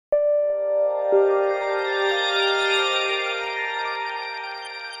Everyone,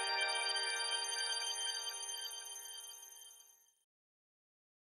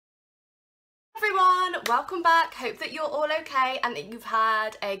 welcome back. Hope that you're all okay and that you've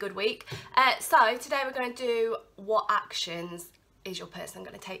had a good week. So today we're going to do what actions is your person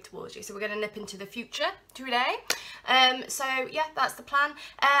going to take towards you. So we're going to nip into the future today. So yeah, that's the plan.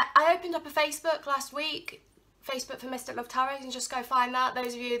 I opened up a Facebook last week, Facebook for Mystic Love Tarot. You can just go find that.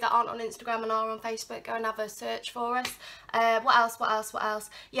 Those of you that aren't on Instagram and are on Facebook, go and have a search for us. What else?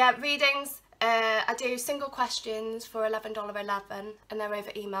 Yeah, readings. I do single questions for $11.11 and they're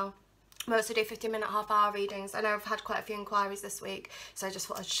over email. I also do 15-minute, half-hour readings. I know I've had quite a few inquiries this week, so I just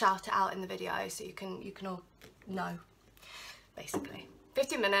thought I'd shout it out in the video so you can all know, basically.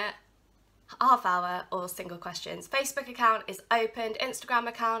 15-minute, half-hour, or single questions. Facebook account is opened. Instagram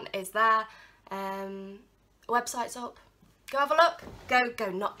account is there. Website's up. Go have a look.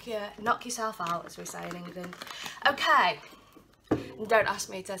 Go knock yourself out, as we say in England. Okay. Don't ask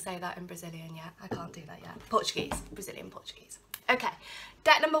me to say that in Brazilian yet. I can't do that yet. Portuguese. Brazilian Portuguese. Okay.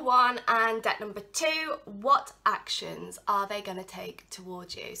 Deck number 1 and deck number 2, what actions are they going to take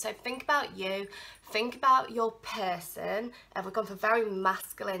towards you? So think about you, think about your person. We've gone for very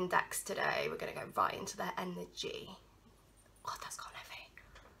masculine decks today. We're going to go right into their energy. God, that's gone heavy.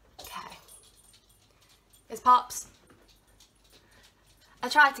 Okay. Here's Pops. I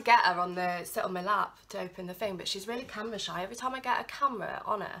tried to get her on the sit on my lap to open the thing, but she's really camera shy. Every time I get a camera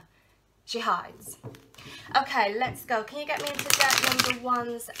on her, she hides. Okay, let's go. Can you get me into deck number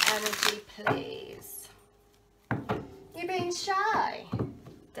 1's energy, please? You're being shy.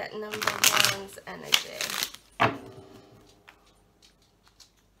 Deck number 1's energy.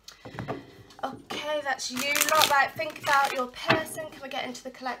 Okay, that's you lot. Right, think about your person. Can we get into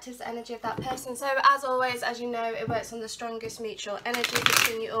the collective's energy of that person? So as always, as you know, it works on the strongest mutual energy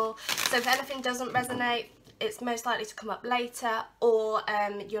between you all. So if anything doesn't resonate, it's most likely to come up later, or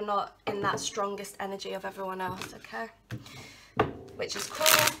you're not in that strongest energy of everyone else, okay? Which is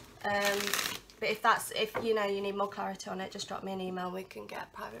cool. But if you know you need more clarity on it, just drop me an email and we can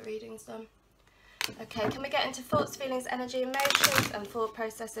get private readings done. Okay, can we get into thoughts, feelings, energy, emotions and thought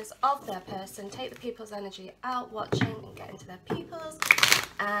processes of their person? Take the people's energy out, watching, and get into their people's.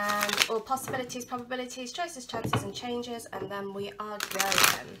 And all possibilities, probabilities, choices, chances and changes, and then we are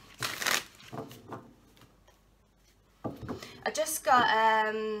going. I just got,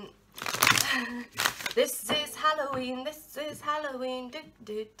 this is Halloween,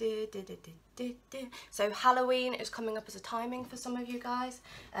 So Halloween is coming up as a timing for some of you guys,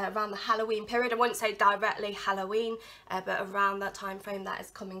 around the Halloween period. I wouldn't say directly Halloween, but around that time frame that is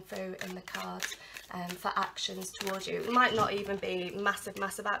coming through in the cards for actions towards you. It might not even be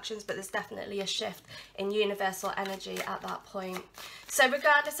massive actions, but there's definitely a shift in universal energy at that point. So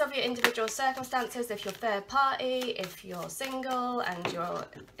regardless of your individual circumstances, if you're third party, if you're single and you're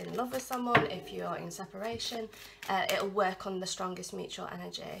in love with someone, if you're in separation, it'll work on the strongest mutual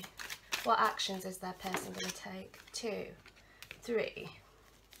energy. What actions is that person going to take? 2, 3,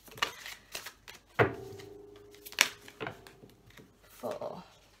 4,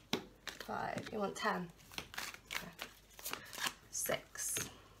 5. You want 10? Okay. 6,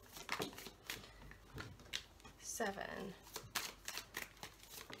 7,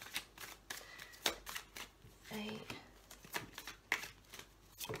 8,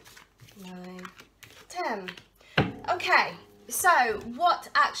 9, 10. Okay. So, what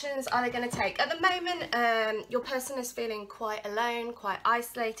actions are they going to take? At the moment, your person is feeling quite alone, quite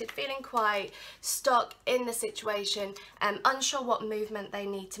isolated, feeling quite stuck in the situation, unsure what movement they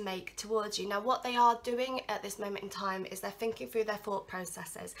need to make towards you. Now, what they are doing at this moment in time is they're thinking through their thought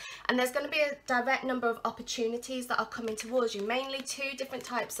processes. And there's going to be a direct number of opportunities that are coming towards you, mainly 2 different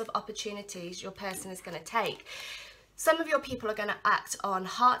types of opportunities your person is going to take. Some of your people are going to act on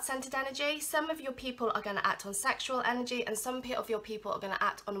heart-centered energy, some of your people are going to act on sexual energy, and some of your people are going to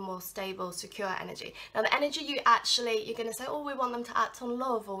act on a more stable, secure energy. Now the energy you're going to say, oh, we want them to act on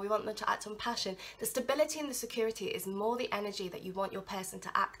love, or we want them to act on passion. The stability and the security is more the energy that you want your person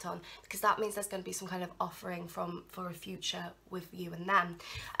to act on, because that means there's going to be some kind of offering for a future with you and them.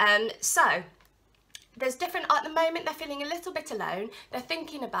 So there's different, at the moment they're feeling a little bit alone, they're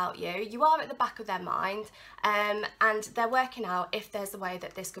thinking about you, you are at the back of their mind, and they're working out if there's a way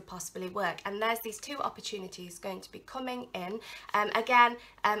that this could possibly work. And there's these 2 opportunities going to be coming in. Again,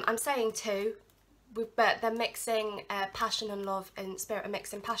 I'm saying 2, but they're mixing passion and love, and spirit are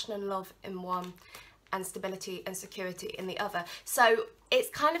mixing passion and love in one, and stability and security in the other. So it's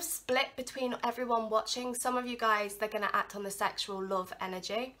kind of split between everyone watching. Some of you guys, they're going to act on the sexual love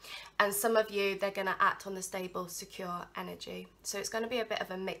energy, and some of you, they're going to act on the stable, secure energy. So it's going to be a bit of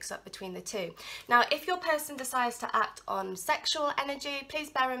a mix-up between the two. Now, if your person decides to act on sexual energy, please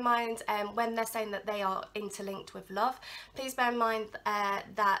bear in mind when they're saying that they are interlinked with love, please bear in mind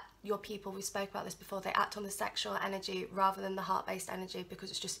that your people, we spoke about this before, they act on the sexual energy rather than the heart-based energy because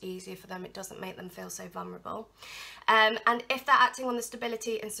it's just easier for them. It doesn't make them feel so vulnerable. And if they're acting on the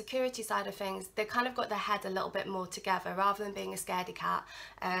stability and security side of things, they've kind of got their head a little bit more together. Rather than being a scaredy cat,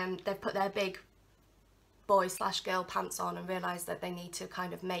 they've put their big boy/girl pants on and realised that they need to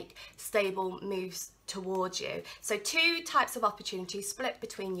kind of make stable moves towards you. So two types of opportunities split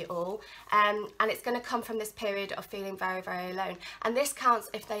between you all, and it's going to come from this period of feeling very, very alone. And this counts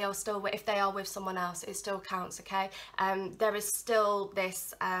if they are still with someone else. It still counts, okay? There is still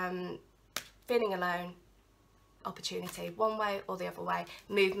this feeling alone opportunity, one way or the other way,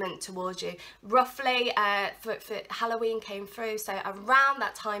 movement towards you. Roughly for Halloween came through, so around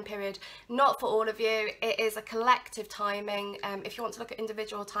that time period, not for all of you, it is a collective timing. If you want to look at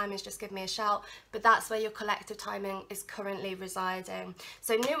individual timings, just give me a shout, but that's where your collective timing is currently residing.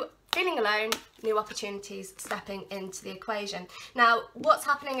 So feeling alone, new opportunities stepping into the equation. Now, what's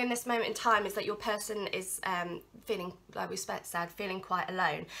happening in this moment in time is that your person is feeling, like we said, feeling quite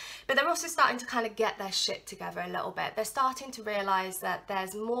alone. But they're also starting to kind of get their shit together a little bit. They're starting to realise that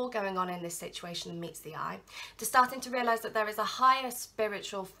there's more going on in this situation than meets the eye. They're starting to realise that there is a higher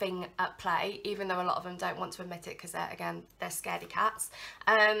spiritual thing at play, even though a lot of them don't want to admit it because they're scaredy cats.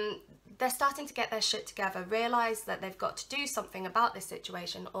 They're starting to get their shit together, realise that they've got to do something about this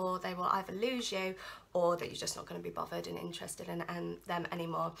situation, or they will either lose you or that you're just not going to be bothered and interested in them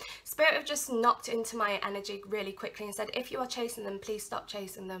anymore. Spirit have just knocked into my energy really quickly and said, if you are chasing them, please stop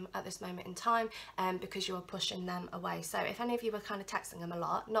chasing them at this moment in time, because you are pushing them away. So if any of you are kind of texting them a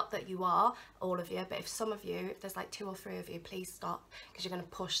lot, not that you are, all of you, but if some of you, if there's like 2 or 3 of you, please stop, because you're going to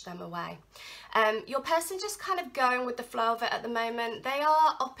push them away. Your person just kind of going with the flow of it at the moment. They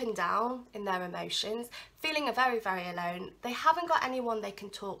are up and down in their emotions, feeling very, very alone. They haven't got anyone they can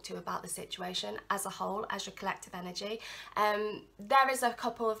talk to about the situation as a whole, as your collective energy. There is a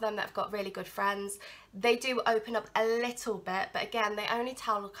couple of them that have got really good friends. They do open up a little bit, but again, they only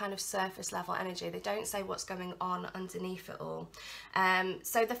tell kind of surface level energy. They don't say what's going on underneath it all.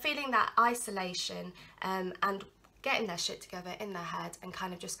 So they're feeling that isolation and getting their shit together in their head and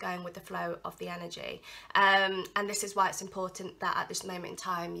kind of just going with the flow of the energy. And this is why it's important that at this moment in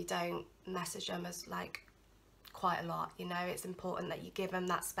time you don't message them as like quite a lot, you know. It's important that you give them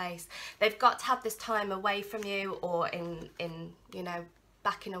that space. They've got to have this time away from you, or in you know,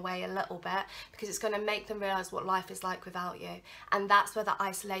 backing away a little bit, because it's going to make them realise what life is like without you. And that's where the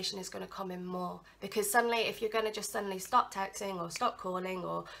isolation is going to come in more, because suddenly if you're going to just suddenly stop texting or stop calling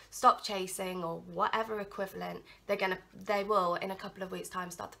or stop chasing or whatever equivalent, they will in a couple of weeks time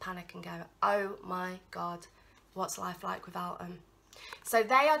start to panic and go, oh my god, what's life like without them? So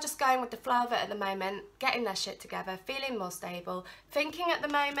they are just going with the flow of it at the moment, getting their shit together, feeling more stable, thinking at the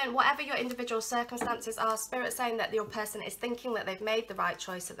moment, whatever your individual circumstances are, Spirit saying that your person is thinking that they've made the right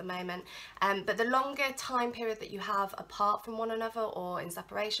choice at the moment. But the longer time period that you have apart from one another, or in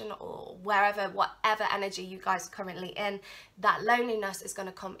separation, or wherever, whatever energy you guys are currently in, that loneliness is going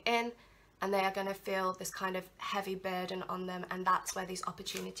to come in, and they are going to feel this kind of heavy burden on them, and that's where these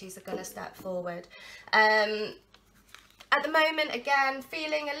opportunities are going to step forward. At the moment, again,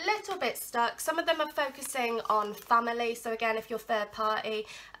 feeling a little bit stuck. Some of them are focusing on family. So again, if you're third party,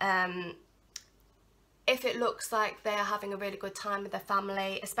 if it looks like they are having a really good time with their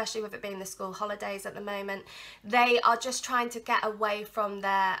family, especially with it being the school holidays at the moment, they are just trying to get away from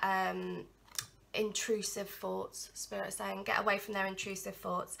their intrusive thoughts. Spirit is saying, get away from their intrusive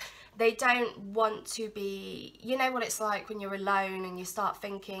thoughts. They don't want to be, you know what it's like when you're alone and you start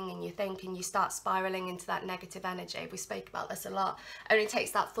thinking and you think and you start spiraling into that negative energy. We spoke about this a lot. Only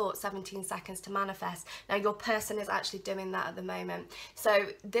takes that thought 17 seconds to manifest. Now your person is actually doing that at the moment. So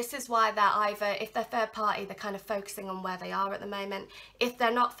this is why they're either, if they're third party, they're kind of focusing on where they are at the moment. If they're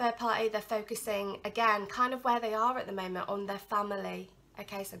not third party, they're focusing again kind of where they are at the moment, on their family.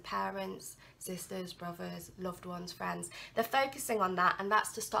 Okay, so parents, sisters, brothers, loved ones, friends. They're focusing on that, and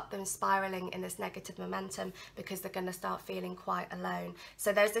that's to stop them spiraling in this negative momentum, because they're going to start feeling quite alone.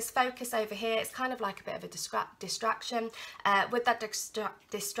 So there's this focus over here. It's kind of like a bit of a distraction. With that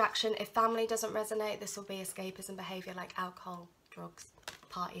distraction, if family doesn't resonate, this will be escapism behaviour like alcohol, drugs,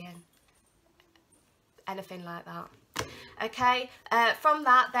 partying, anything like that. Okay, from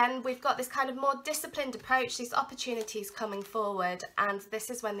that then we've got this kind of more disciplined approach, these opportunities coming forward, and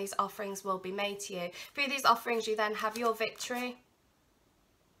this is when these offerings will be made to you. Through these offerings you then have your victory,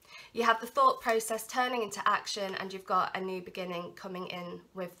 You have the thought process turning into action, and you've got a new beginning coming in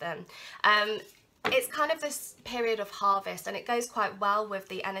with them. It's kind of this period of harvest, and it goes quite well with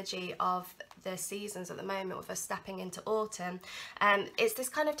the energy of the seasons at the moment, with us stepping into autumn. It's this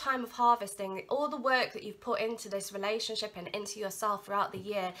kind of time of harvesting. All the work that you've put into this relationship and into yourself throughout the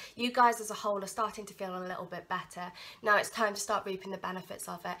year, you guys as a whole are starting to feel a little bit better. Now it's time to start reaping the benefits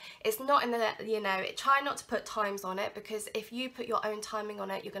of it. It's not in the, you know, try not to put times on it, because if you put your own timing on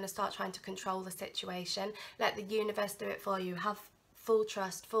it, you're going to start trying to control the situation. Let the universe do it for you. Have full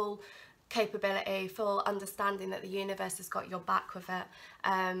trust, full capability, full understanding that the universe has got your back with it,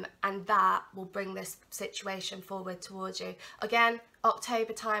 and that will bring this situation forward towards you. Again,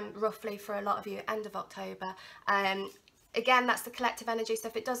 October time roughly for a lot of you, end of October. Again, that's the collective energy, so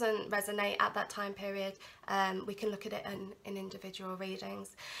if it doesn't resonate at that time period, we can look at it in individual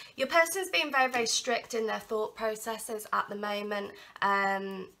readings. Your person's being very, very strict in their thought processes at the moment,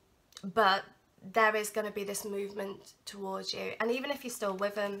 but there is going to be this movement towards you, and even if you're still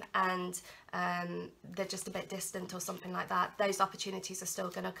with them and they're just a bit distant or something like that, those opportunities are still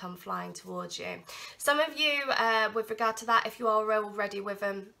going to come flying towards you. Some of you, with regard to that, if you are already with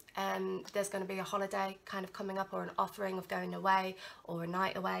them, there's going to be a holiday kind of coming up, or an offering of going away, or a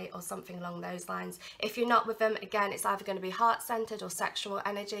night away, or something along those lines. If you're not with them, again, it's either going to be heart-centered or sexual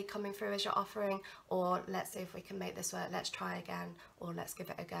energy coming through as your offering, or let's see if we can make this work, let's try again, or let's give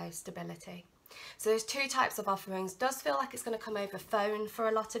it a go, stability. So there's two types of offerings. Does feel like it's going to come over phone for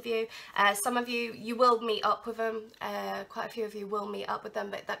a lot of you. Some of you, you will meet up with them. Quite a few of you will meet up with them,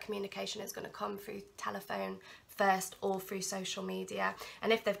 but that communication is going to come through telephone first, or through social media.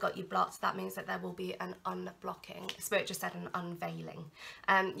 And if they've got you blocked, that means that there will be an unblocking. Spirit just said an unveiling.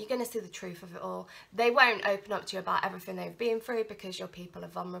 You're going to see the truth of it all. They won't open up to you about everything they've been through, because your people are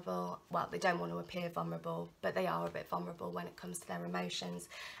vulnerable. Well, they don't want to appear vulnerable, but they are a bit vulnerable when it comes to their emotions,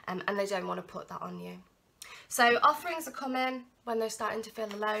 and they don't want to put that on you. So offerings are coming when they're starting to feel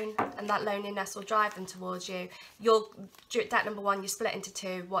alone, and that loneliness will drive them towards you. Deck number one, you split into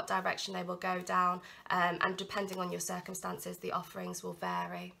two, what direction they will go down, and depending on your circumstances, the offerings will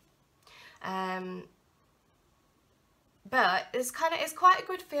vary. But it's quite a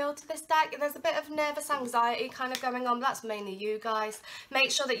good feel to this deck. There's a bit of nervous anxiety kind of going on, but that's mainly you guys.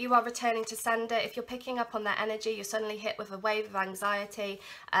 Make sure that you are returning to sender. If you're picking up on that energy, you're suddenly hit with a wave of anxiety,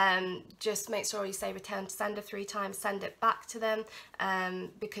 just make sure you say return to sender 3 times, send it back to them,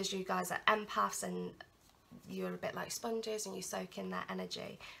 because you guys are empaths, and you're a bit like sponges, and you soak in that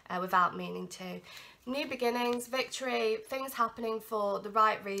energy without meaning to. New beginnings, victory, things happening for the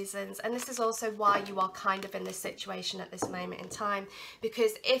right reasons, and this is also why you are kind of in this situation at this moment in time,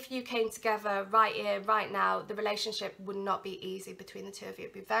 because if you came together right here, right now, the relationship would not be easy between the two of you. It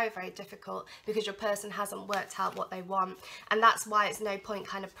would be very, very difficult, because your person hasn't worked out what they want, and that's why it's no point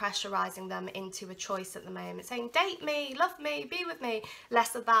kind of pressurizing them into a choice at the moment, saying date me, love me, be with me.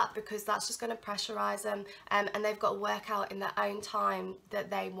 Less of that, because that's just going to pressurize them, and they've got to work out in their own time that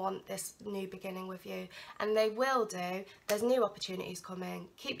they want this new beginning with you. And they will do. There's new opportunities coming.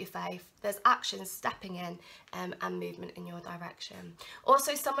 Keep your faith. There's actions stepping in, and movement in your direction.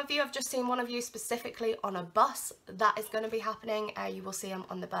 Also, some of you, I've just seen one of you specifically on a bus. That is going to be happening. You will see them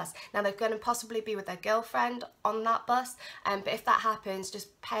on the bus. Now, they're going to possibly be with their girlfriend on that bus, but if that happens,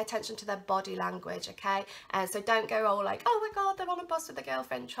 just pay attention to their body language, okay? So don't go all like, oh my God, they're on a bus with their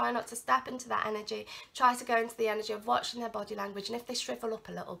girlfriend. Try not to step into that energy. Try to go into the energy of watching their body language, and if they shrivel up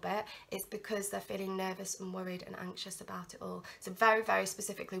a little bit, it's because they're feeling nervous and worried and anxious about it all. So very, very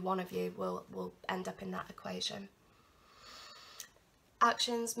specifically, one of you will end up in that equation.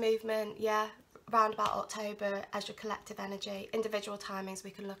 Actions, movement, yeah, round about October as your collective energy. Individual timings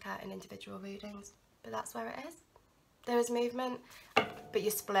we can look at in individual readings, but that's where it is. There is movement, but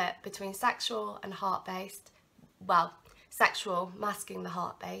you're split between sexual and heart-based. Well, sexual masking the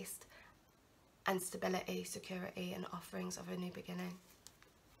heart-based, and stability, security, and offerings of a new beginning.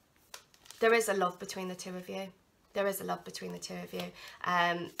 There is a love between the two of you. There is a love between the two of you.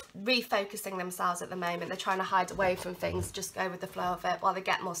 Refocusing themselves at the moment. They're trying to hide away from things, just go with the flow of it while they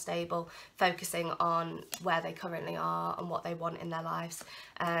get more stable, focusing on where they currently are and what they want in their lives.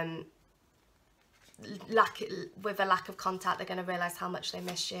 With a lack of contact, they're going to realise how much they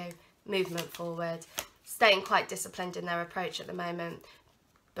miss you. Movement forward. Staying quite disciplined in their approach at the moment,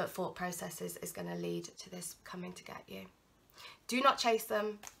 but thought processes is going to lead to this coming to get you. Do not chase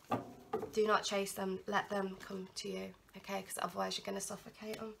them. Do not chase them. Let them come to you, okay? Because otherwise you're going to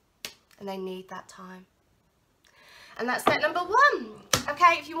suffocate them, and they need that time. And that's step number 1.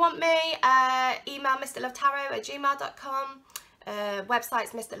 Okay, if you want me, email mysticlovetarot@gmail.com.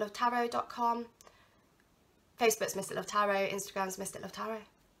 Website's mysticlovetarot.com. Facebook's Mystic Love Tarot. Instagram's Mystic Love Tarot.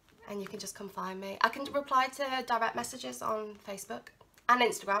 and you can just come find me. I can reply to direct messages on Facebook and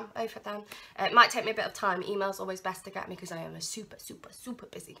Instagram, both of them. It might take me a bit of time. Email's always best to get me because I am a super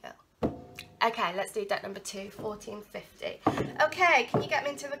busy girl. Okay, let's do deck number 2, 1450. Okay, can you get me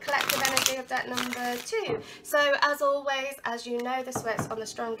into the collective energy of deck number 2? So, as always, as you know, this works on the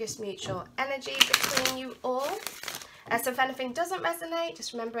strongest mutual energy between you all. So if anything doesn't resonate,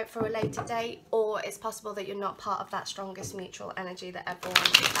 just remember it for a later date, or it's possible that you're not part of that strongest mutual energy that everyone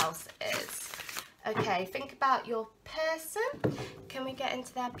else is. Okay, think about your person. Can we get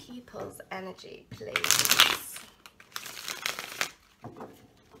into their people's energy, please?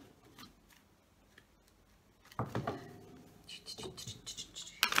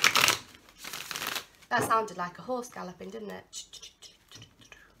 That sounded like a horse galloping, didn't it?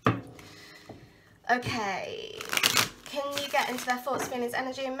 Okay. Can you get into their thoughts, feelings,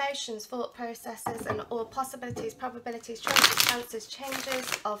 energy, emotions, thought processes, and all possibilities, probabilities, choices, chances, changes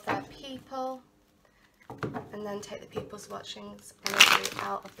of their people? And then take the people's watchings energy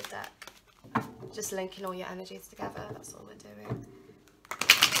out of the deck. Just linking all your energies together, that's all we're doing.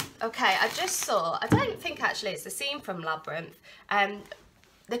 Okay, I just saw, I don't think actually it's a scene from Labyrinth.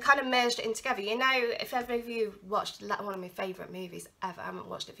 They kind of merged it in together. You know, if ever of you watched one of my favourite movies ever, I haven't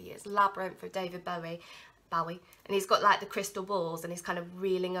watched it for years, Labyrinth with David Bowie, and he's got like the crystal balls and he's kind of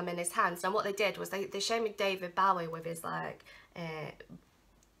reeling them in his hands. And what they did was they showed me David Bowie with his like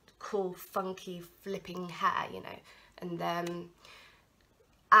cool funky flipping hair, you know,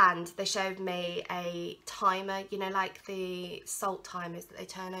 and they showed me a timer, you know, like the salt timers that they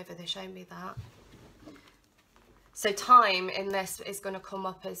turn over. They showed me that. So time in this is going to come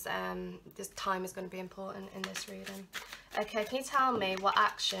up as this time is going to be important in this reading. Okay, can you tell me what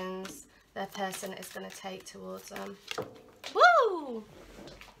actions their person is going to take towards them? Woo!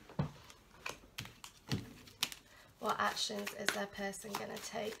 What actions is their person going to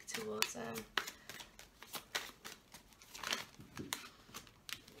take towards them?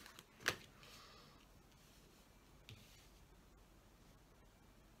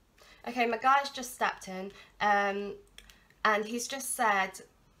 Okay, my guy's just stepped in and he's just said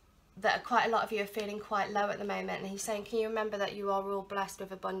that quite a lot of you are feeling quite low at the moment, and he's saying, can you remember that you are all blessed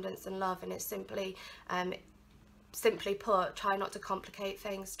with abundance and love, and it's simply put, try not to complicate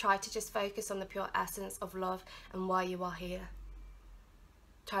things. Try to just focus on the pure essence of love and why you are here.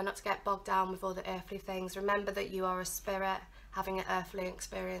 Try not to get bogged down with all the earthly things. Remember that you are a spirit having an earthly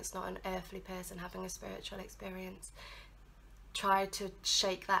experience, not an earthly person having a spiritual experience. Try to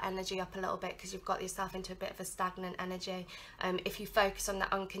shake that energy up a little bit because you've got yourself into a bit of a stagnant energy. If you focus on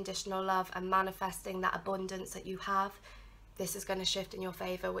that unconditional love and manifesting that abundance that you have, this is going to shift in your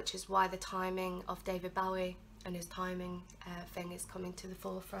favour, which is why the timing of David Bowie and his timing thing is coming to the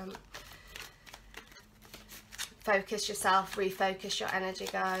forefront. Focus yourself, refocus your energy,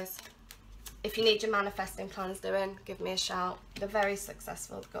 guys. If you need your manifesting plans doing, give me a shout. They're very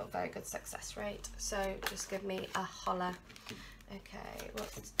successful, they've got a very good success rate, so just give me a holler. Okay,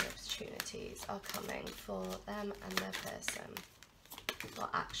 what the opportunities are coming for them and their person? What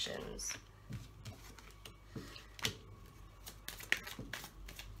actions?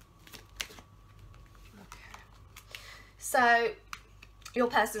 Okay. So, your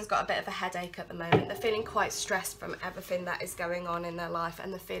person's got a bit of a headache at the moment. They're feeling quite stressed from everything that is going on in their life,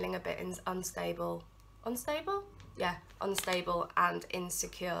 and they're feeling a bit unstable. Unstable? Yeah, unstable and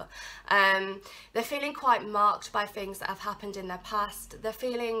insecure. They're feeling quite marked by things that have happened in their past. They're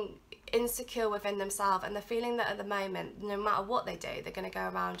feeling insecure within themselves, and they're feeling that at the moment, no matter what they do, they're going to go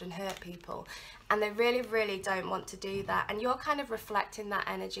around and hurt people, and they really don't want to do that. And you're kind of reflecting that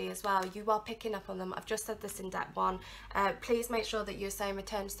energy as well. You are picking up on them. I've just said this in deck 1. Please make sure that you're saying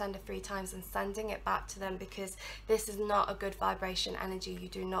return to sender 3 times and sending it back to them, because this is not a good vibration energy. You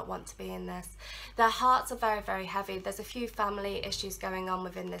do not want to be in this. Their hearts are very heavy. There's a few family issues going on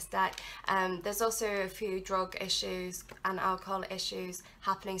within this deck. There's also a few drug issues and alcohol issues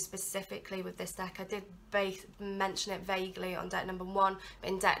happening specifically with this deck. I did mention it vaguely on deck number 1, but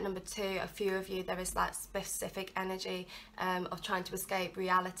in deck number 2, a few of you, there is that specific energy of trying to escape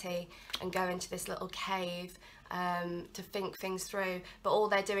reality and go into this little cave to think things through, but all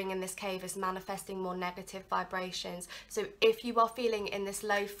they're doing in this cave is manifesting more negative vibrations. So if you are feeling in this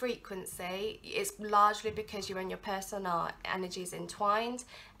low frequency, it's largely because you and your person are energies entwined,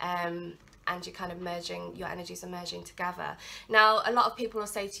 and you're kind of merging, your energies are merging together. Now, a lot of people will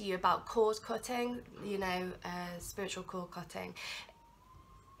say to you about cord cutting, you know, spiritual cord cutting.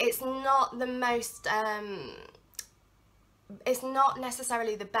 It's not the most it's not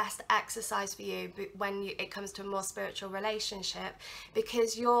necessarily the best exercise for you when it comes to a more spiritual relationship,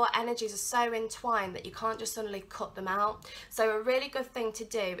 because your energies are so entwined that you can't just suddenly cut them out. So a really good thing to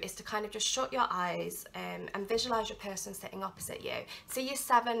do is to kind of just shut your eyes and visualize your person sitting opposite you. See your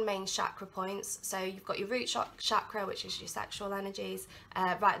 7 main chakra points. So you've got your root chakra, which is your sexual energies,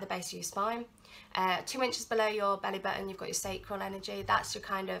 right at the base of your spine. 2 inches below your belly button, you've got your sacral energy. That's your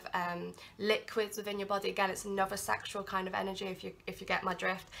kind of liquids within your body. Again, it's another sexual kind of energy, if you get my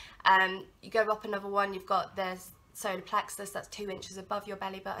drift. You go up another one, you've got the solar plexus. That's 2 inches above your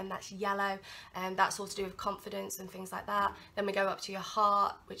belly button. That's yellow, and that's all to do with confidence and things like that. Then we go up to your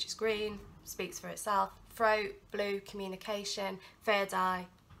heart, which is green, speaks for itself. Throat, blue, communication. Third eye,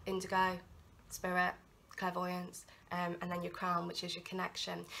 indigo, spirit, clairvoyance. And then your crown, which is your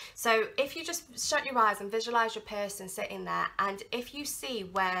connection. So if you just shut your eyes and visualize your person sitting there, and if you see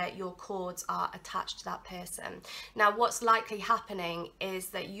where your cords are attached to that person, now what's likely happening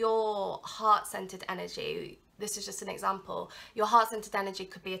is that your heart-centered energy, this is just an example, your heart-centered energy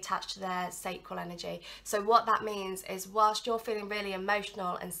could be attached to their sacral energy. So what that means is, whilst you're feeling really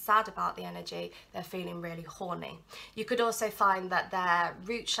emotional and sad about the energy, they're feeling really horny. You could also find that their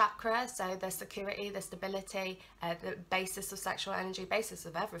root chakra, so their security, their stability, the basis of sexual energy, basis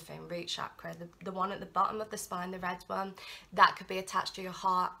of everything, root chakra, the one at the bottom of the spine, the red one, that could be attached to your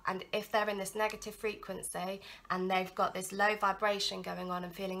heart. And if they're in this negative frequency and they've got this low vibration going on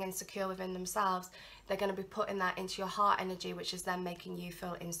and feeling insecure within themselves, they're going to be putting that into your heart energy, which is then making you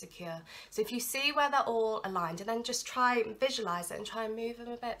feel insecure. So if you see where they're all aligned, and then just try and visualize it and try and move them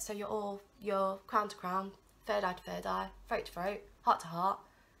a bit, so you're crown to crown, third eye to third eye, throat to throat, heart to heart,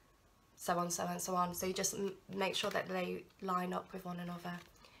 so on, so on, so on. So you just make sure that they line up with one another,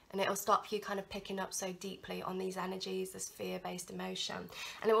 and it'll stop you kind of picking up so deeply on these energies, this fear-based emotion.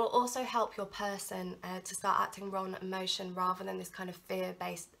 And it will also help your person to start acting on emotion rather than this kind of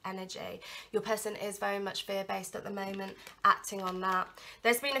fear-based energy. Your person is very much fear-based at the moment, acting on that.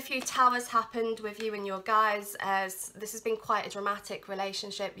 There's been a few towers happened with you and your guys, as this has been quite a dramatic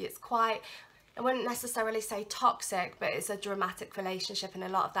relationship. It's quite, I wouldn't necessarily say toxic, but it's a dramatic relationship, and a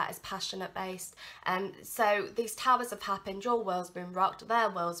lot of that is passionate based. So these towers have happened, your world's been rocked, their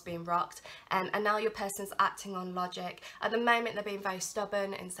world's been rocked, and now your person's acting on logic. At the moment they're being very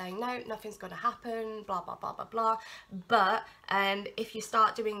stubborn and saying no, nothing's going to happen, blah blah blah blah blah. But if you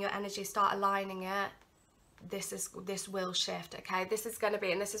start doing your energy, start aligning it, this will shift. Okay, this is going to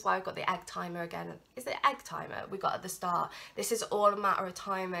be, and this is why I've got the egg timer again. Is it egg timer we got at the start? This is all a matter of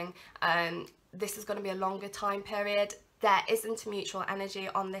timing. This is going to be a longer time period. There isn't a mutual energy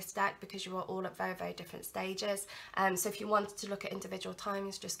on this deck because you are all at very, very different stages. So if you wanted to look at individual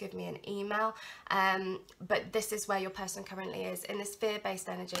timings, just give me an email. But this is where your person currently is, in this fear-based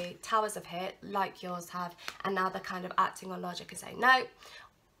energy. Towers have hit, like yours have, and now they're kind of acting on logic and saying, no,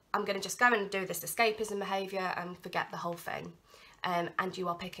 I'm going to just go and do this escapism behaviour and forget the whole thing. And you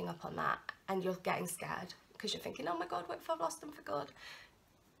are picking up on that, and you're getting scared because you're thinking, oh my God, what if I've lost them for good?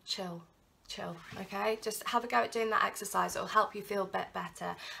 Chill. Okay, just have a go at doing that exercise. It'll help you feel a bit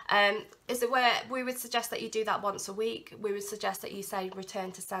better. Is it where we would suggest that you do that once a week? We would suggest that you say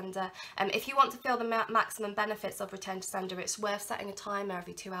return to sender. If you want to feel the maximum benefits of return to sender, it's worth setting a timer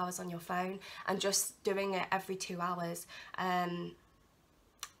every 2 hours on your phone and just doing it every 2 hours.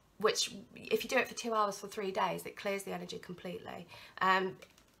 Which, if you do it for 2 hours for 3 days, it clears the energy completely.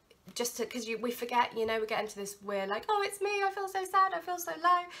 Just because we forget, you know, we get into this, we're like, oh, it's me, I feel so sad, I feel so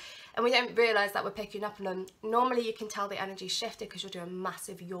low, and we don't realise that we're picking up on them. Normally you can tell the energy shifted because you'll do a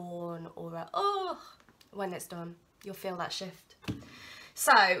massive yawn or a oh when it's done. You'll feel that shift.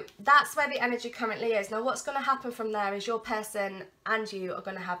 So that's where the energy currently is. Now what's going to happen from there is your person and you are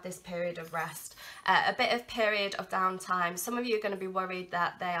going to have this period of rest, a bit of period of downtime. Some of you are going to be worried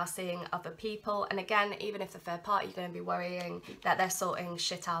that they are seeing other people, and again, even if the third party, you're going to be worrying that they're sorting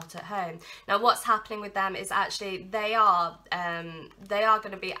shit out at home. Now what's happening with them is actually they are going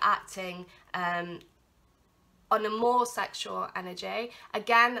to be acting on a more sexual energy.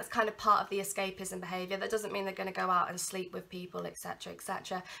 Again, that's kind of part of the escapism behaviour. That doesn't mean they're going to go out and sleep with people, etc,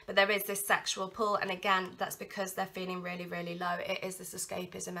 etc, but there is this sexual pull, and again, that's because they're feeling really, really low. It is this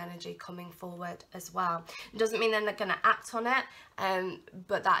escapism energy coming forward as well. It doesn't mean then they're going to act on it,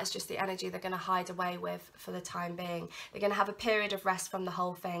 but that is just the energy they're going to hide away with for the time being. They're going to have a period of rest from the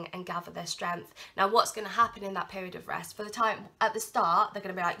whole thing and gather their strength. Now what's going to happen in that period of rest? For the time at the start, they're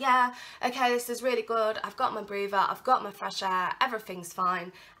going to be like, yeah, okay, this is really good, I've got my breather, I've got my fresh air, everything's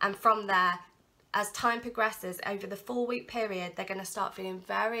fine. And from there, as time progresses over the 4-week period, they're going to start feeling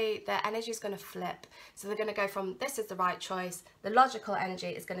their energy is going to flip. So they're going to go from this is the right choice, the logical energy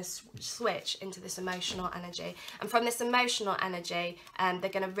is going to switch into this emotional energy. And from this emotional energy, they're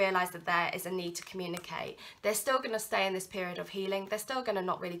going to realize that there is a need to communicate. They're still going to stay in this period of healing. They're still going to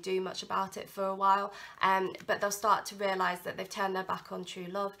not really do much about it for a while, but they'll start to realize that they've turned their back on true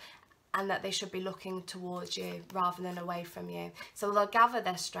love, and that they should be looking towards you rather than away from you. So they'll gather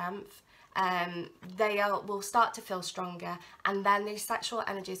their strength. Will start to feel stronger, and then the sexual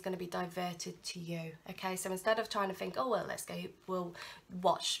energy is going to be diverted to you. Okay, so instead of trying to think, oh well, we'll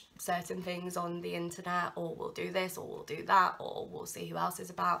watch certain things on the internet, or we'll do this, or we'll do that, or we'll see who else is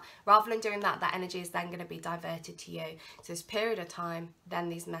about, rather than doing that, that energy is then going to be diverted to you. So this period of time, then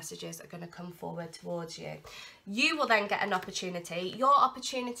these messages are going to come forward towards you. You will then get an opportunity. Your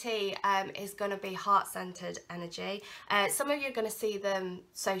opportunity is going to be heart-centered energy. Some of you are going to see them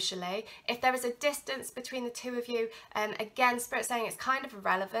socially. If there is a distance between the two of you, again, Spirit's saying it's kind of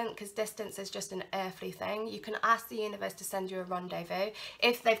irrelevant, because distance is just an earthly thing. You can ask the universe to send you a rendezvous.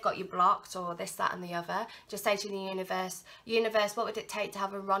 If they've got you blocked, or this, that and the other, just say to the universe, what would it take to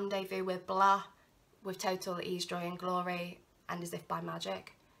have a rendezvous with blah, with total ease, joy and glory, and as if by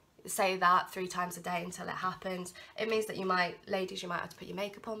magic? Say that 3 times a day until it happens. It means that ladies, you might have to put your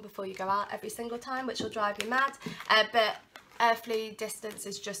makeup on before you go out every single time, which will drive you mad. But earthly distance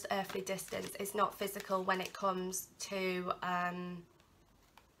is just earthly distance. It's not physical when it comes to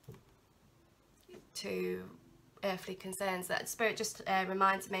earthly concerns. That Spirit just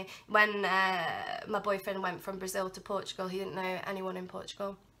reminds me, when my boyfriend went from Brazil to Portugal, he didn't know anyone in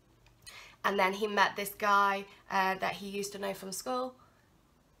Portugal, and then he met this guy that he used to know from school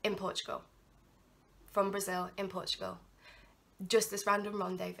in Portugal, from Brazil in Portugal. Just this random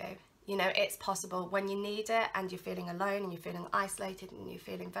rendezvous. You know, it's possible when you need it, and you're feeling alone, and you're feeling isolated, and you're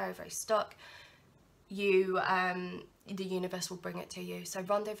feeling very, very stuck. The universe will bring it to you. So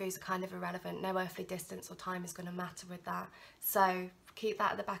rendezvous are kind of irrelevant. No earthly distance or time is going to matter with that. So keep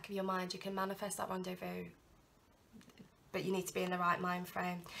that at the back of your mind. You can manifest that rendezvous, but you need to be in the right mind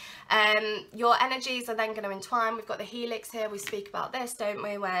frame. Your energies are then going to entwine. We've got the helix here. We speak about this, don't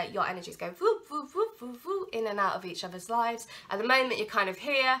we, where your energies go whoop, whoop, whoop, whoop, whoop, in and out of each other's lives. At the moment, you're kind of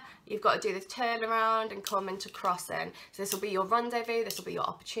here. You've got to do this turnaround and come into crossing. So this will be your rendezvous. This will be your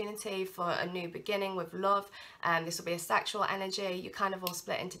opportunity for a new beginning with love. This will be a sexual energy. You kind of all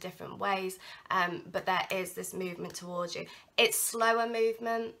split into different ways, but there is this movement towards you. It's slower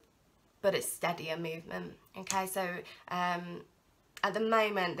movement, but it's steadier movement. Okay, so at the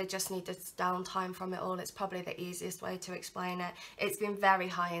moment they just need this downtime from it all. It's probably the easiest way to explain it. It's been very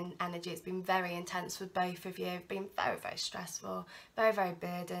high in energy. It's been very intense for both of you. It's been very, very stressful, very, very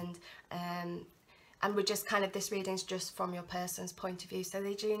burdened, and we're just kind of, this reading's just from your person's point of view. So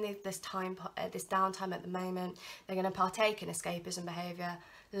they do need this time, this downtime at the moment. They're going to partake in escapism behaviour.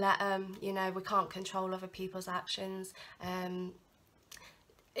 Let them, you know, we can't control other people's actions.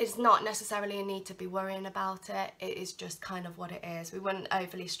 It's not necessarily a need to be worrying about it. It is just kind of what it is. We wouldn't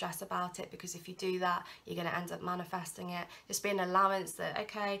overly stress about it, because if you do that, you're going to end up manifesting it. Just be an allowance that,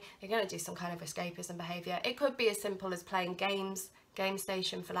 okay, you're going to do some kind of escapism behaviour. It could be as simple as playing games, game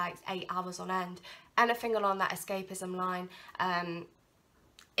station for like 8 hours on end. Anything along that escapism line.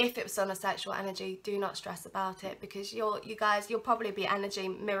 If it was on a sexual energy, do not stress about it, because you'll probably be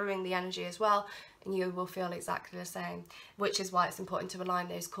mirroring the energy as well, and you will feel exactly the same, which is why it's important to align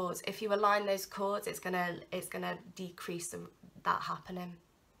those chords. If you align those chords, it's gonna decrease that happening.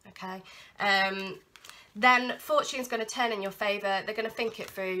 Okay. Then fortune's going to turn in your favour. They're going to think it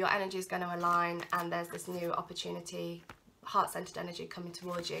through. Your energy is going to align, and there's this new opportunity, heart-centered energy coming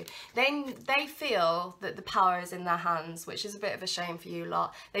towards you. They feel that the power is in their hands, which is a bit of a shame for you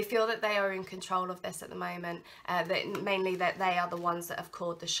lot. They feel that they are in control of this at the moment, mainly that they are the ones that have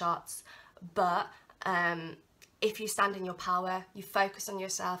called the shots. But if you stand in your power, you focus on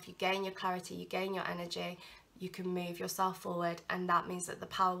yourself, you gain your clarity, you gain your energy, you can move yourself forward, and that means that the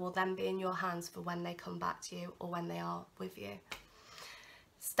power will then be in your hands for when they come back to you or when they are with you.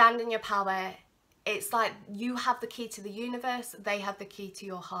 Stand in your power. It's like you have the key to the universe, they have the key to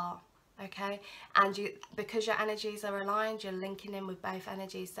your heart, okay? And because your energies are aligned, you're linking in with both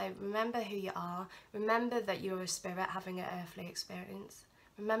energies. So remember who you are. Remember that you're a spirit having an earthly experience.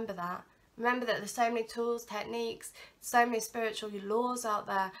 Remember that. Remember that there's so many tools, techniques, so many spiritual laws out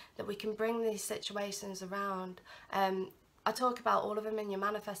there that we can bring these situations around. I talk about all of them in your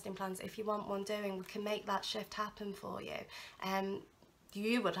manifesting plans. If you want one doing, we can make that shift happen for you.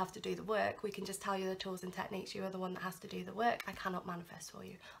 You would have to do the work. We can just tell you the tools and techniques. You are the one that has to do the work. I cannot manifest for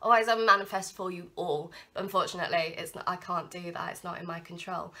you. Otherwise, I manifest for you all. But unfortunately, I can't do that. It's not in my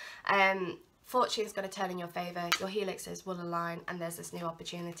control. Fortune is going to turn in your favour, your helixes will align, and there's this new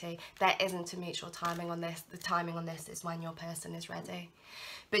opportunity. There isn't a mutual timing on this. The timing on this is when your person is ready.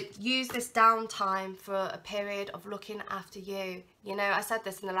 But use this downtime for a period of looking after you. You know, I said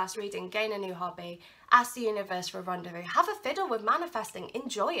this in the last reading, gain a new hobby, ask the universe for a rendezvous, have a fiddle with manifesting,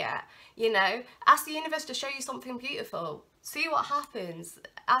 enjoy it, you know, ask the universe to show you something beautiful, see what happens,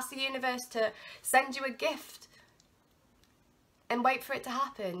 ask the universe to send you a gift. And wait for it to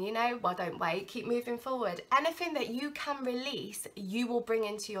happen, you know. Well, don't wait, keep moving forward. Anything that you can release, you will bring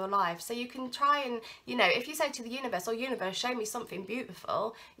into your life. So you can try and, you know, if you say to the universe, oh universe, show me something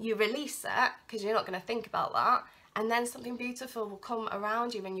beautiful, you release it, because you're not going to think about that. And then something beautiful will come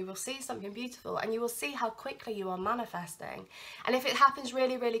around you, and you will see something beautiful, and you will see how quickly you are manifesting. And if it happens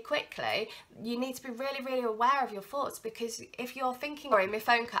really, really quickly, you need to be really, really aware of your thoughts, because if you're thinking, sorry, my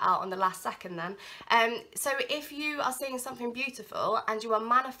phone cut out on the last second then. So if you are seeing something beautiful and you are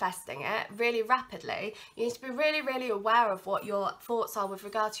manifesting it really rapidly, you need to be really, really aware of what your thoughts are with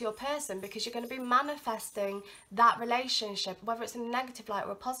regard to your person, because you're going to be manifesting that relationship, whether it's in a negative light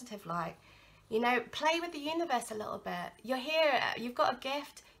or a positive light. You know, play with the universe a little bit. You're here, you've got a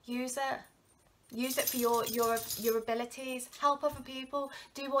gift, use it. Use it for your abilities, help other people,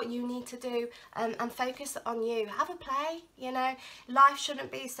 do what you need to do, and focus on you. Have a play, you know. Life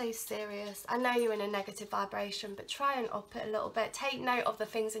shouldn't be so serious. I know you're in a negative vibration, but try and up it a little bit. Take note of the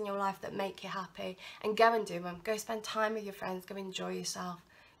things in your life that make you happy and go and do them. Go spend time with your friends, go enjoy yourself.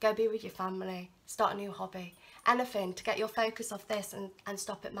 Go be with your family, start a new hobby. Anything to get your focus off this and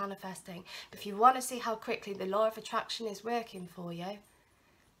stop it manifesting. But if you want to see how quickly the law of attraction is working for you,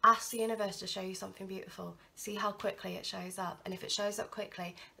 ask the universe to show you something beautiful. See how quickly it shows up. And if it shows up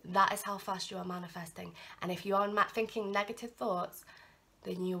quickly, that is how fast you are manifesting. And if you are thinking negative thoughts,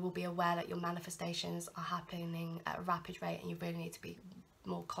 then you will be aware that your manifestations are happening at a rapid rate, and you really need to be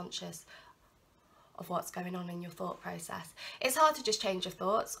more conscious of what's going on in your thought process. It's hard to just change your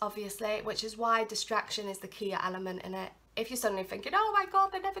thoughts, obviously, which is why distraction is the key element in it. If you're suddenly thinking, oh my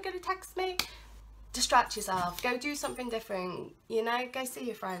god, they're never going to text me, distract yourself, go do something different, you know, go see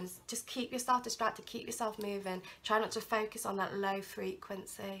your friends. Just keep yourself distracted, keep yourself moving. Try not to focus on that low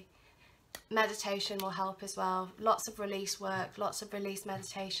frequency. Meditation will help as well. Lots of release work, lots of release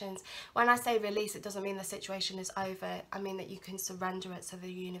meditations. When I say release, it doesn't mean the situation is over. I mean that you can surrender it so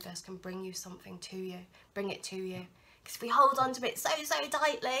the universe can bring you something to you, bring it to you. Because if we hold on to it so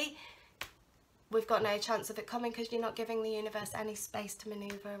tightly, we've got no chance of it coming, because you're not giving the universe any space to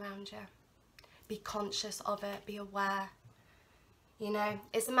maneuver around you. Be conscious of it, be aware. You know,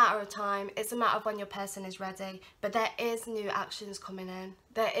 it's a matter of time, it's a matter of when your person is ready, but there is new actions coming in,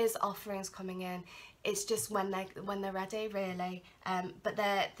 there is offerings coming in. It's just when they're ready, really. But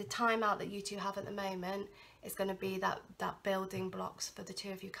the time out that you two have at the moment is going to be that building blocks for the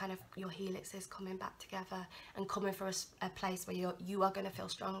two of you, kind of your helixes coming back together and coming for a place where you are going to feel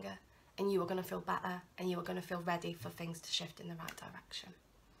stronger, and you are going to feel better, and you are going to feel ready for things to shift in the right direction.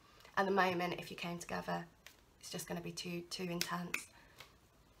 At the moment, if you came together, it's just going to be too intense.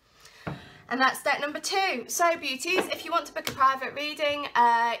 And that's step number 2. So beauties, if you want to book a private reading,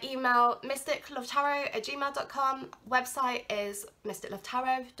 email mysticlovetarot@gmail.com. Website is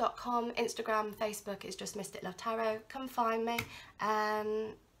mysticlovetarot.com. Instagram, Facebook is just mysticlovetarot. Come find me.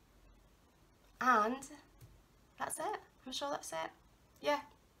 And that's it. I'm sure that's it. Yeah.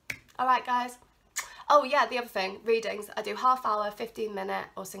 Alright guys. Oh yeah, the other thing, readings. I do half hour, 15-minute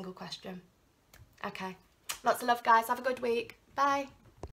or single question. Okay. Lots of love guys. Have a good week. Bye.